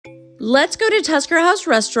Let's go to Tusker House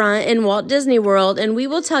Restaurant in Walt Disney World and we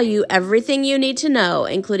will tell you everything you need to know,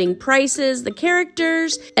 including prices, the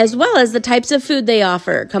characters, as well as the types of food they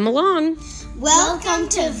offer. Come along. Welcome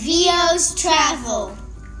to VO's Travel.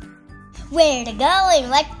 Where to go and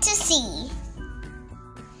what to see.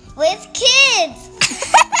 With kids.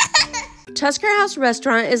 Tusker House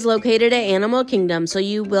Restaurant is located at Animal Kingdom, so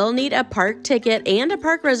you will need a park ticket and a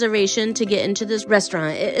park reservation to get into this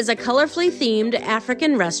restaurant. It is a colorfully themed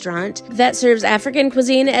African restaurant that serves African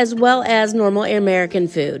cuisine as well as normal American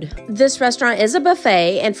food. This restaurant is a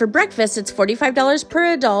buffet, and for breakfast, it's $45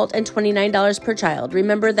 per adult and $29 per child.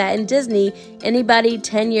 Remember that in Disney, anybody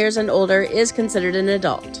 10 years and older is considered an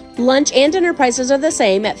adult. Lunch and dinner prices are the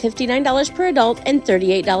same at $59 per adult and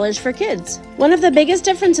 $38 for kids. One of the biggest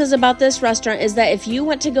differences about this restaurant is that if you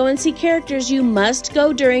want to go and see characters, you must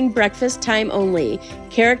go during breakfast time only.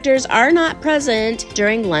 Characters are not present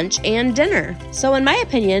during lunch and dinner. So in my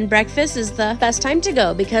opinion, breakfast is the best time to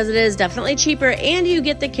go because it is definitely cheaper and you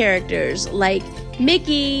get the characters like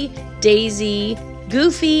Mickey, Daisy,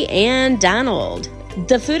 Goofy, and Donald.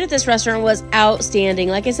 The food at this restaurant was outstanding.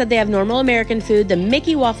 Like I said, they have normal American food. The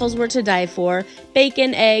Mickey waffles were to die for,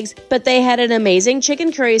 bacon, eggs, but they had an amazing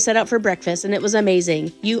chicken curry set out for breakfast, and it was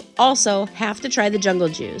amazing. You also have to try the jungle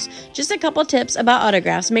juice. Just a couple tips about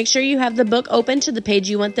autographs. Make sure you have the book open to the page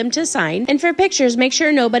you want them to sign. And for pictures, make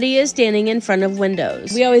sure nobody is standing in front of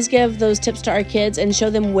windows. We always give those tips to our kids and show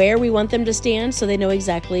them where we want them to stand so they know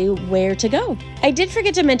exactly where to go. I did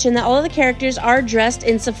forget to mention that all of the characters are dressed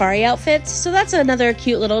in safari outfits, so that's another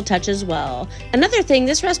cute little touch as well. Another thing,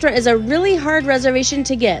 this restaurant is a really hard reservation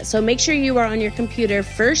to get, so make sure you are on your computer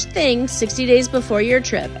first thing 60 days before your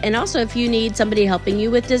trip. And also, if you need somebody helping you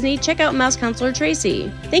with Disney, check out Mouse Counselor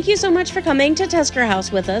Tracy. Thank you so much for coming to Tusker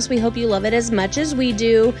House with us. We hope you love it as much as we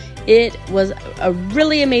do. It was a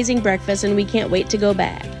really amazing breakfast and we can't wait to go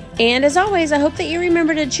back. And as always, I hope that you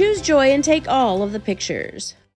remember to choose joy and take all of the pictures.